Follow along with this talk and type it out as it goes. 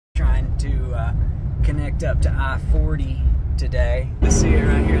to connect up to I-40 today. Let's see her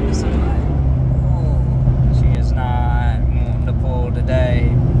right here in the sunlight. Oh, she is not wanting to pull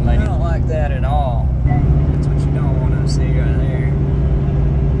today. Lady. I don't like that at all. That's what you don't want to see right there.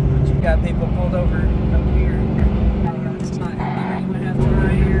 But you got people pulled over up here. It's not even have to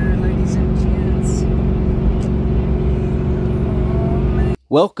right here, ladies and gents. Oh,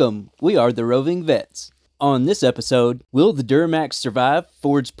 welcome, we are the Roving Vets. On this episode, will the Duramax survive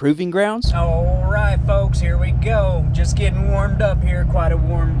Ford's proving grounds? Alright folks, here we go. Just getting warmed up here, quite a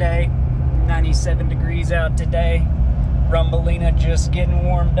warm day. 97 degrees out today. Rumbleina just getting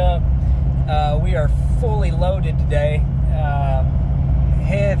warmed up. We are fully loaded today,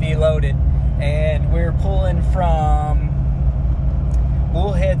 heavy loaded, and we're pulling from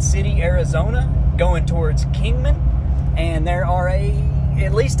Bullhead City, Arizona, going towards Kingman, and there are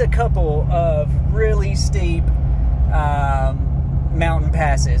at least a couple of really steep mountain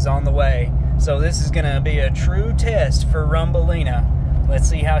passes on the way. So this is going to be a true test for Rumbleina. Let's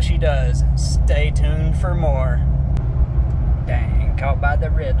see how she does. Stay tuned for more. Dang, caught by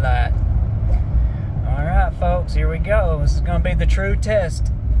the red light. Alright folks, here we go. This is going to be the true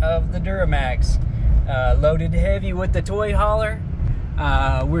test of the Duramax. Loaded heavy with the toy hauler.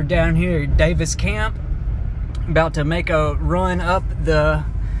 We're down here at Davis Camp, about to make a run up the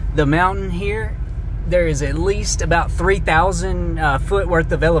mountain here. There is at least about 3,000 foot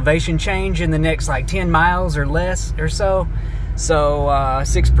worth of elevation change in the next like 10 miles or less or so. So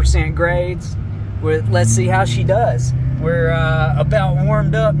 6% grades. Let's see how she does. We're about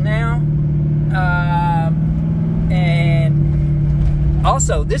warmed up now. And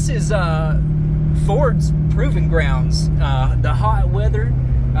also this is Ford's proving grounds, the hot weather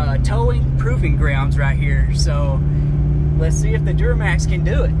towing proving grounds right here. So let's see if the Duramax can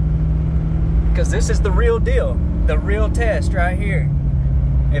do it, because this is the real deal, the real test right here.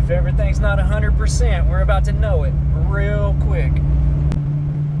 If everything's not 100%, we're about to know it real quick.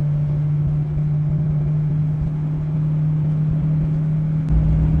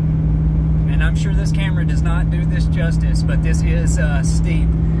 And I'm sure this camera does not do this justice, but this is steep.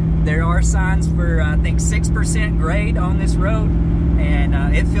 There are signs for, I think, 6% grade on this road, and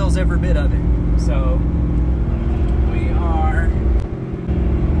it feels every bit of it. So we are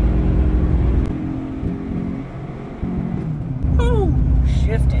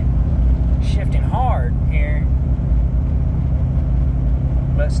shifting hard here,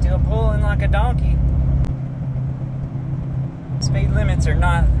 but still pulling like a donkey. Speed limits are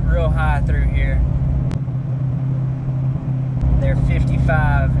not real high through here. They're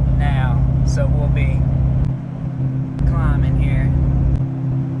 55 now, so we'll be climbing here.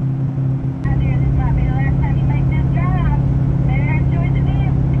 This might be the last time you make this drive. Better enjoy the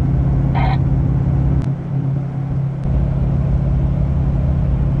view.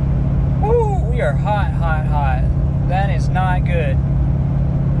 Woo, we are hot, hot, hot. That is not good.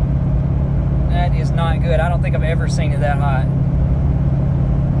 That is not good. I don't think I've ever seen it that hot.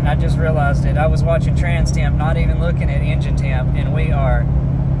 And I just realized it. I was watching trans temp, not even looking at engine temp, and we are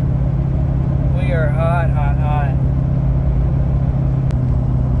hot, hot, hot.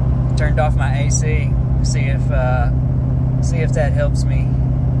 Turned off my AC. See if that helps me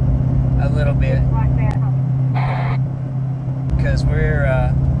a little bit. Because we're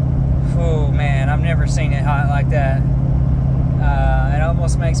oh man, I've never seen it hot like that. It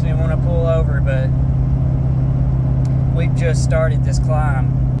almost makes me want to pull over, but we've just started this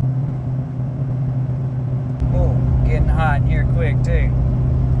climb. Oh, getting hot here quick too.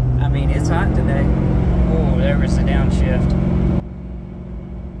 I mean, it's hot today. Oh, there was the downshift.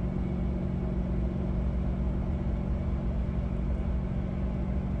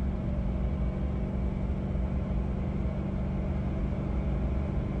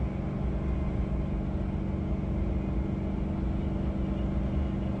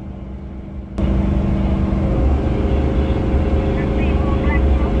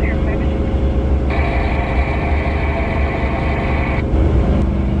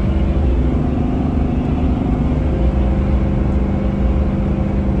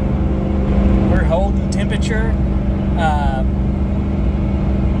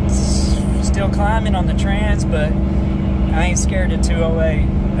 Still climbing on the trans, but I ain't scared of 208.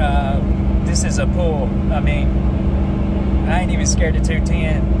 This is a pull. I mean, I ain't even scared of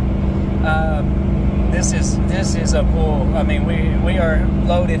 210. This is a pull. I mean, we are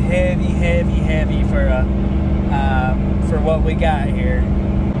loaded heavy for what we got here.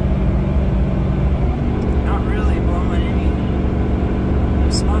 Not really blowing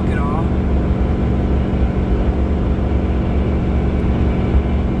any smoke at all.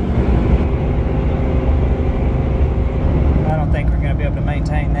 I don't think we're going to be able to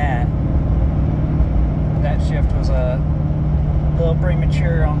maintain that. That shift was a little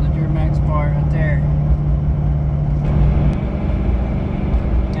premature on the Duramax part right there.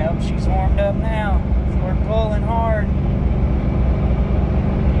 Yep, she's warmed up now. We're pulling hard.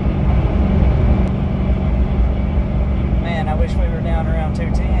 Man, I wish we were down around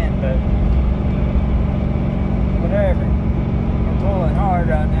 210, but whatever. We're pulling hard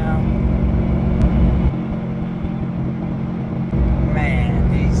right now. Man,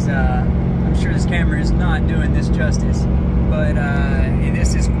 these, I'm sure this camera is not doing this justice, but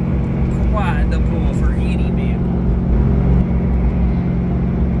this is quite the pull for any vehicle.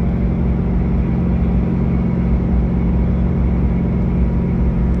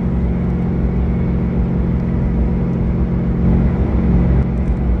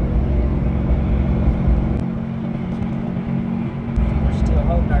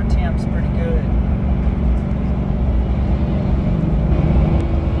 Our temp's pretty good.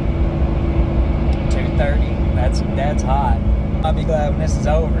 That's hot. I'll be glad when this is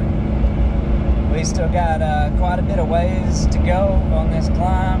over. We still got quite a bit of ways to go on this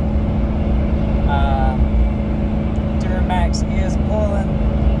climb. Duramax is pulling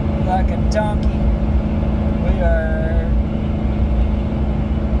like a donkey. We are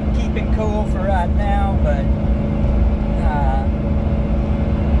keeping cool for right now, but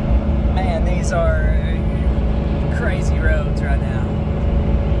man, these are crazy roads right now.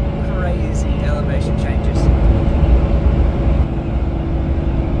 Crazy elevation changes.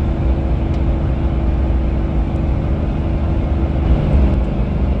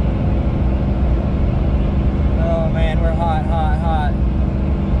 Oh man, we're hot, hot, hot.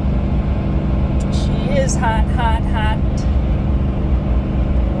 She is hot, hot, hot.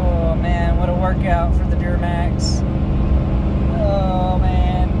 Oh man, what a workout for the Duramax. Oh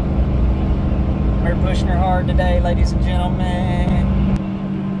man. We're pushing her hard today, ladies and gentlemen.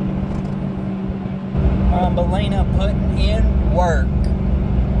 Melina putting in work.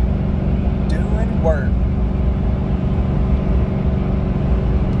 Doing work.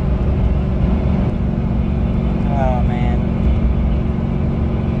 Oh, man.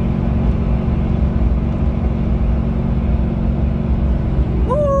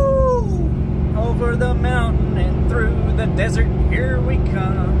 Woo! Over the mountain and through the desert, here we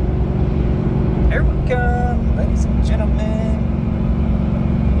come. Here we come, ladies and gentlemen.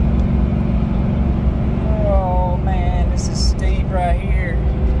 Oh man, this is steep right here.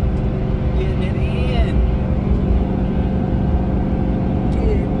 Getting it in.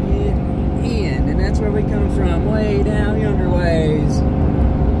 Getting it in. And that's where we come from, way down yonder ways.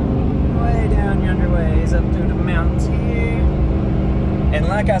 Way down yonder ways, up through the mountains here. And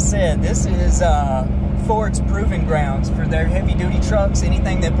like I said, this is Ford's proving grounds for their heavy duty trucks.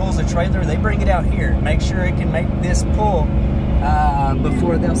 Anything that pulls a trailer, they bring it out here. Make sure it can make this pull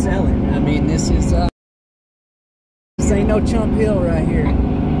before they'll sell it. I mean, this ain't no chump hill right here.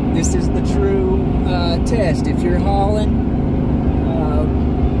 This is the true test. If you're hauling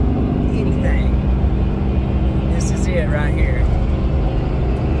anything, this is it right here.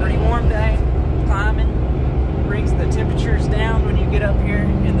 Pretty warm day, climbing. Brings the temperatures down when you get up here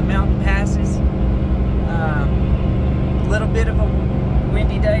in the mountain passes. A little bit of a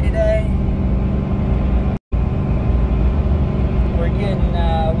windy day today. We're getting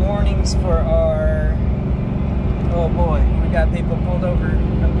warnings for our, oh boy, we got people pulled over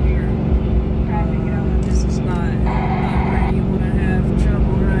up here. This is not where you want to have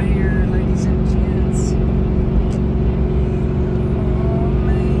trouble right here, ladies and gents. Oh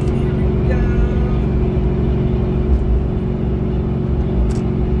man, here we go.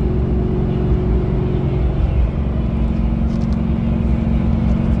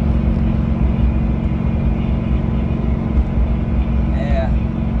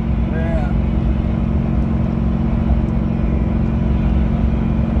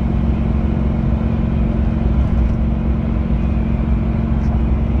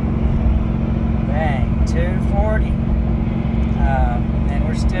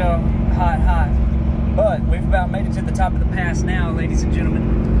 Top of the pass now, ladies and gentlemen.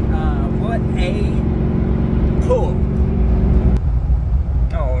 What a pull.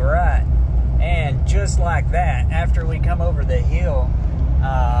 All right, and just like that, after we come over the hill,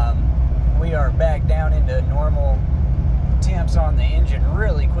 we are back down into normal temps on the engine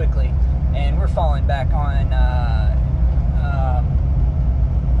really quickly, and we're falling back on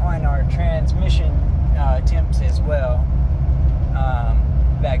our transmission temps as well,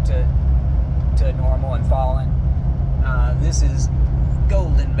 back to normal and falling. This is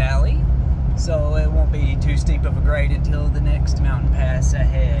Golden Valley, so it won't be too steep of a grade until the next mountain pass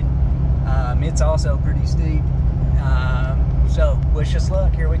ahead. It's also pretty steep, so wish us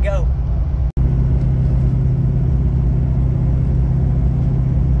luck. Here we go.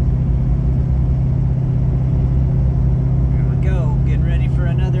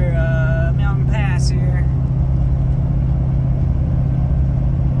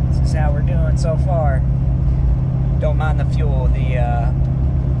 how we're doing so far. Don't mind the fuel.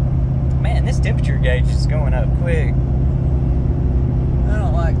 Man, this temperature gauge is going up quick. I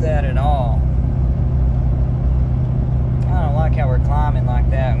don't like that at all. I don't like how we're climbing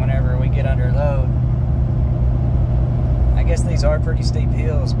like that whenever we get under load. I guess these are pretty steep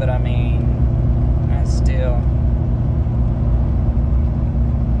hills, but I mean, that's still...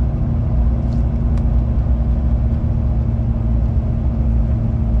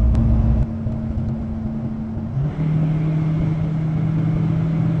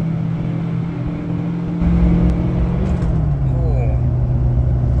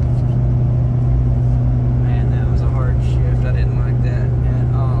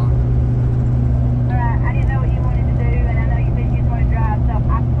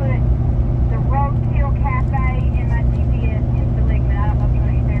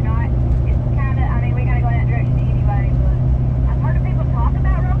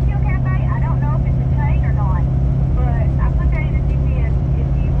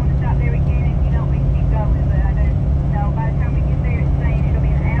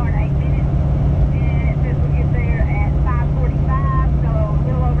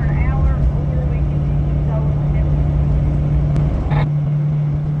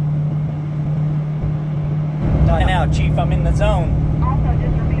 Chief, I'm in the zone. Also,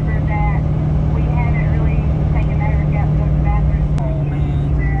 just remember that we haven't really taken Maverick out to go to the bathroom. Oh,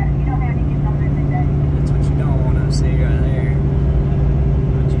 man. You don't have to get something today. That's what you don't want to see right there.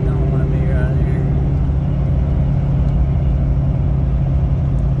 What you don't want to be right there.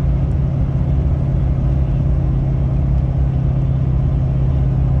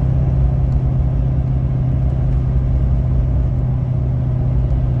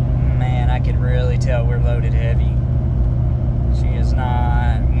 Man, I can really tell we're loaded heavy. She is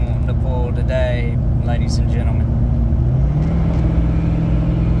not wanting to pull today, ladies and gentlemen.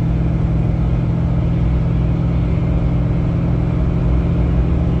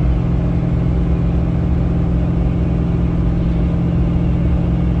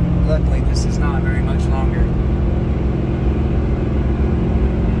 Luckily, this is not very much longer.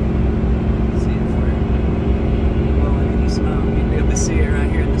 Let's see if we're blowing any smoke. You'll be able to see it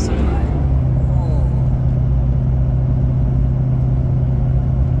right here in the sunlight.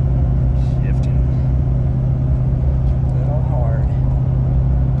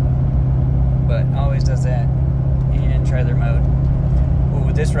 Does that in trailer mode.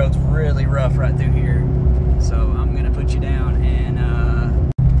 Oh, this road's really rough right through here, so I'm gonna put you down and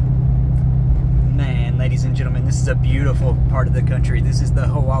man, ladies and gentlemen, this is a beautiful part of the country. This is the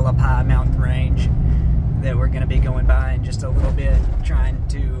Hualapai mountain range that we're gonna be going by in just a little bit, trying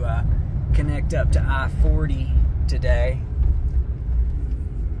to connect up to I-40 today.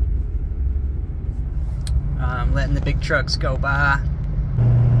 Letting the big trucks go by.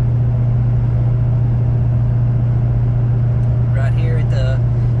 Right here at the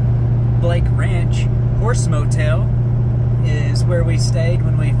Blake Ranch Horse Motel is where we stayed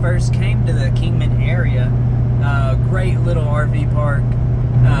when we first came to the Kingman area. Great little RV park,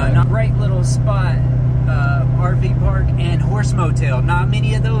 great little spot, RV park and horse motel. Not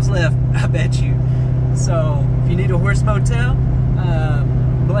many of those left, I bet you. So if you need a horse motel,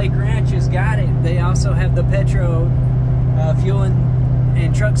 Blake Ranch has got it. They also have the Petro fuel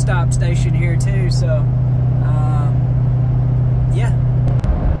and truck stop station here too. So. Yeah,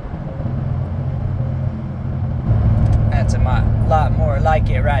 that's a lot more like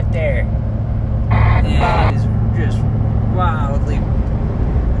it right there. And it is just wildly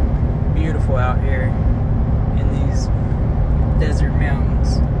beautiful out here in these desert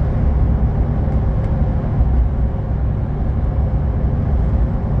mountains.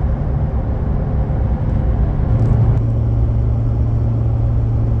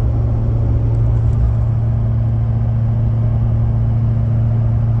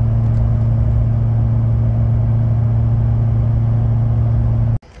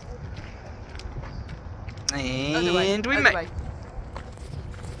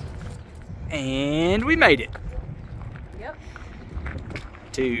 And we made it. Yep.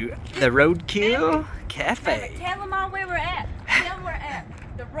 To the Roadkill Cafe. Tell them all where we're at. Tell them we're at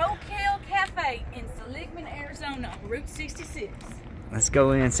the Roadkill Cafe in Seligman, Arizona, Route 66. Let's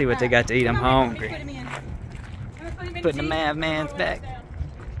go in and see what they got to eat. I'm hungry. Put him in. Putting the Mav Man's back.